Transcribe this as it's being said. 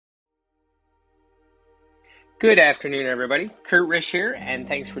Good afternoon, everybody. Kurt Risch here, and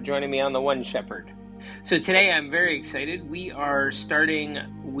thanks for joining me on The One Shepherd. So today I'm very excited. We are starting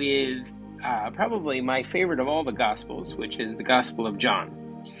with probably my favorite of all the Gospels, which is the Gospel of John.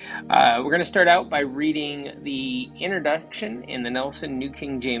 We're going to start out by reading the introduction in the Nelson New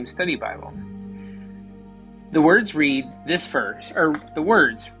King James Study Bible. The words read this first, have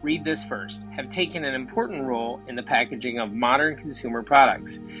taken an important role in the packaging of modern consumer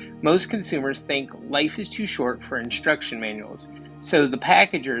products. Most consumers think life is too short for instruction manuals, so the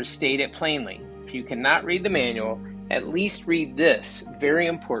packagers state it plainly. If you cannot read the manual, at least read this very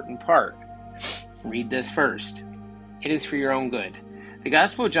important part. Read this first. It is for your own good. The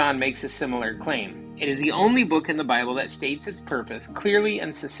Gospel of John makes a similar claim. It is the only book in the Bible that states its purpose clearly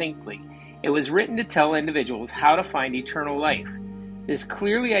and succinctly. It was written to tell individuals how to find eternal life. This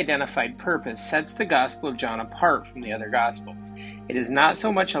clearly identified purpose sets the Gospel of John apart from the other Gospels. It is not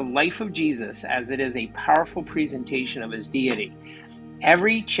so much a life of Jesus as it is a powerful presentation of his deity.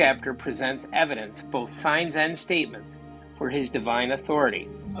 Every chapter presents evidence, both signs and statements, for his divine authority.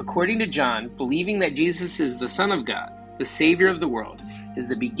 According to John, believing that Jesus is the Son of God, the Savior of the world, is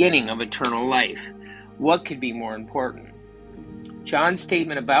the beginning of eternal life. What could be more important? John's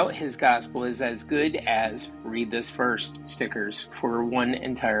statement about his gospel is as good as read this first stickers for one's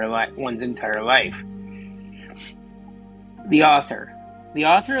entire life. The author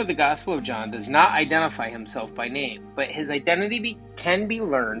of the Gospel of John does not identify himself by name, but his identity can be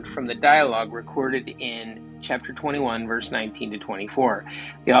learned from the dialogue recorded in chapter 21, verse 19 to 24.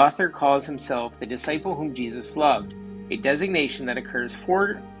 The author calls himself the disciple whom Jesus loved, a designation that occurs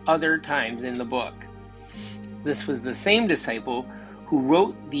 4 other times in the book. This was the same disciple who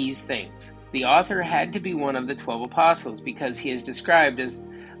wrote these things. The author had to be one of the 12 apostles because he is described as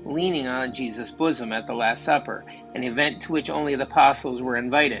leaning on Jesus' bosom at the Last Supper, an event to which only the apostles were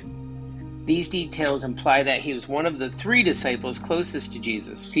invited. These details imply that he was one of the 3 disciples closest to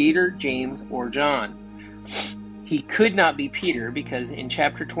Jesus, Peter, James, or John. He could not be Peter because in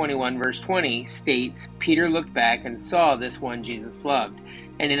chapter 21, verse 20 states, Peter looked back and saw this one Jesus loved,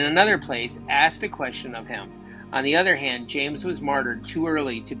 and in another place asked a question of him. On the other hand, James was martyred too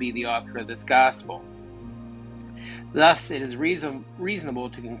early to be the author of this gospel. Thus, it is reasonable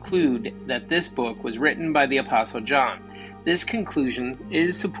to conclude that this book was written by the Apostle John. This conclusion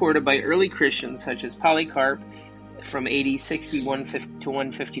is supported by early Christians such as Polycarp from AD 61 to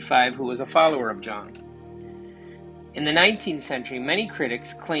 155, who was a follower of John. In the 19th century, many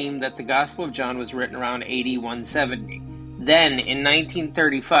critics claimed that the Gospel of John was written around AD 170. Then, in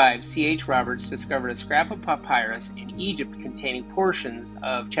 1935, C.H. Roberts discovered a scrap of papyrus in Egypt containing portions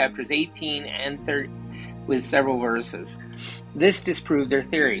of chapters 18 and 30 with several verses. This disproved their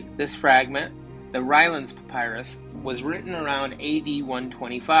theory. This fragment, the Rylands Papyrus, was written around AD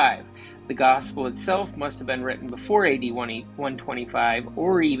 125. The Gospel itself must have been written before AD 125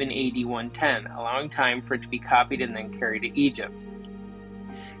 or even AD 110, allowing time for it to be copied and then carried to Egypt.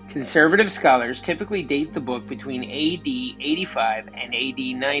 Conservative scholars typically date the book between AD 85 and AD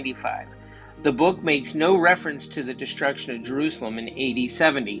 95. The book makes no reference to the destruction of Jerusalem in AD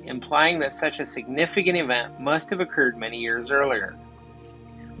 70, implying that such a significant event must have occurred many years earlier.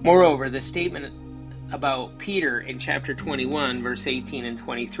 Moreover, the statement about Peter in chapter 21, verse 18 and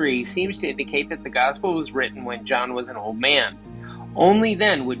 23 seems to indicate that the gospel was written when John was an old man. Only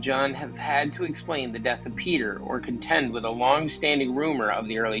then would John have had to explain the death of Peter or contend with a long-standing rumor of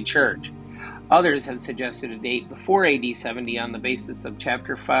the early church. Others have suggested a date before AD 70 on the basis of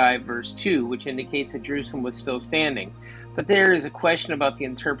chapter 5, verse 2, which indicates that Jerusalem was still standing. But there is a question about the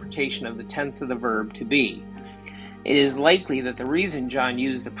interpretation of the tense of the verb to be. It is likely that the reason John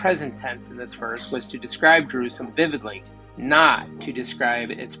used the present tense in this verse was to describe Jerusalem vividly, not to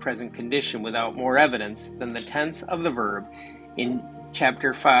describe its present condition without more evidence than the tense of the verb in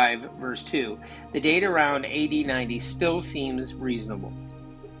chapter 5, verse 2. The date around AD 90 still seems reasonable.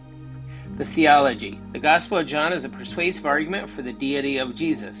 The Theology. The Gospel of John is a persuasive argument for the deity of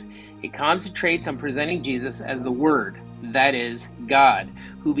Jesus. It concentrates on presenting Jesus as the Word, that is, God,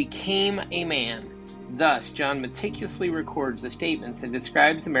 who became a man. Thus, John meticulously records the statements and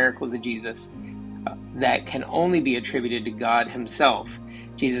describes the miracles of Jesus that can only be attributed to God himself.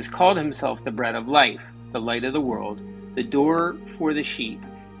 Jesus called himself the bread of life, the light of the world, the door for the sheep,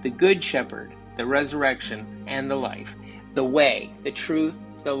 the good shepherd, the resurrection, and the life, the way, the truth,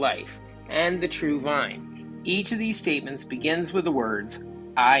 the life, and the true vine. Each of these statements begins with the words,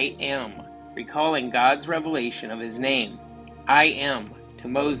 I am, recalling God's revelation of his name. I am, to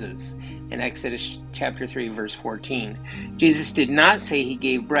Moses, in Exodus chapter 3, verse 14. Jesus did not say he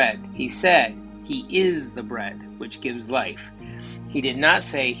gave bread. He said he is the bread which gives life. He did not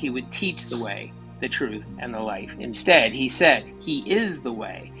say he would teach the way. the truth, and the life. Instead, he said, he is the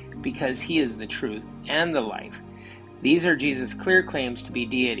way, because he is the truth and the life. These are Jesus' clear claims to be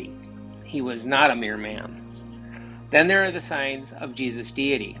deity. He was not a mere man. Then there are the signs of Jesus'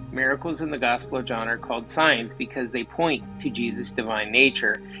 deity. Miracles in the Gospel of John are called signs because they point to Jesus' divine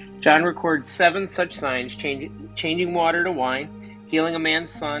nature. John records 7 such signs, changing water to wine, healing a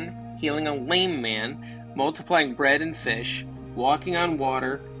man's son, healing a lame man, multiplying bread and fish, walking on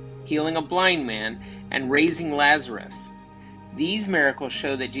water, healing a blind man, and raising Lazarus. These miracles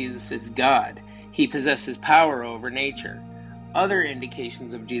show that Jesus is God. He possesses power over nature. Other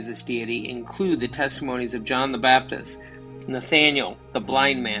indications of Jesus' deity include the testimonies of John the Baptist, Nathanael, the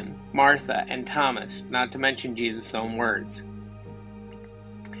blind man, Martha, and Thomas, not to mention Jesus' own words.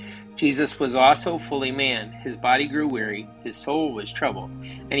 Jesus was also fully man. His body grew weary, his soul was troubled,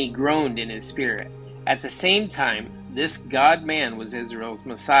 and he groaned in his spirit. At the same time, this God-man was Israel's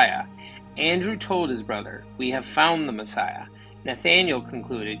Messiah. Andrew told his brother, "We have found the Messiah." Nathanael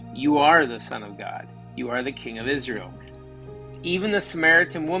concluded, "You are the Son of God. You are the King of Israel." Even the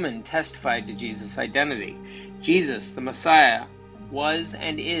Samaritan woman testified to Jesus' identity. Jesus, the Messiah, was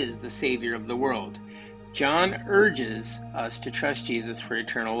and is the Savior of the world. John urges us to trust Jesus for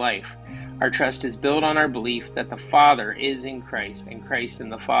eternal life. Our trust is built on our belief that the Father is in Christ and Christ in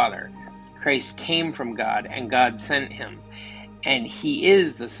the Father. Christ came from God and God sent him, and he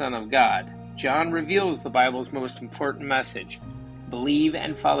is the Son of God. John reveals the Bible's most important message: believe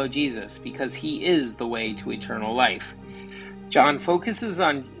and follow Jesus because he is the way to eternal life. John focuses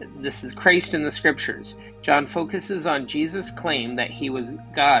on, this is Christ in the Scriptures. John focuses on Jesus' claim that he was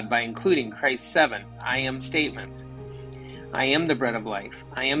God by including Christ's 7 I am statements. I am the bread of life.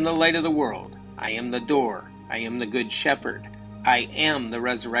 I am the light of the world. I am the door. I am the good shepherd. I am the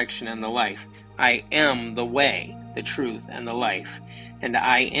resurrection and the life. I am the way, the truth, and the life. And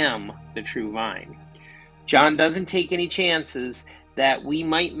I am the true vine. John doesn't take any chances that we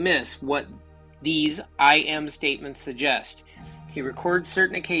might miss what these I am statements suggest. He records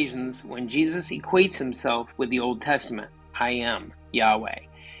certain occasions when Jesus equates himself with the Old Testament. I am Yahweh.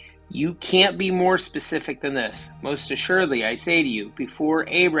 You can't be more specific than this. Most assuredly, I say to you, before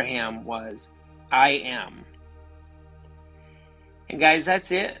Abraham was, I am. And guys,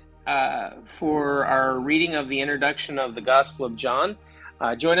 that's it for our reading of the introduction of the Gospel of John.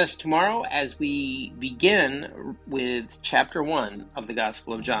 Join us tomorrow as we begin with chapter 1 of the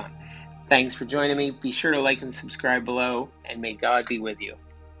Gospel of John. Thanks for joining me. Be sure to like and subscribe below, and may God be with you.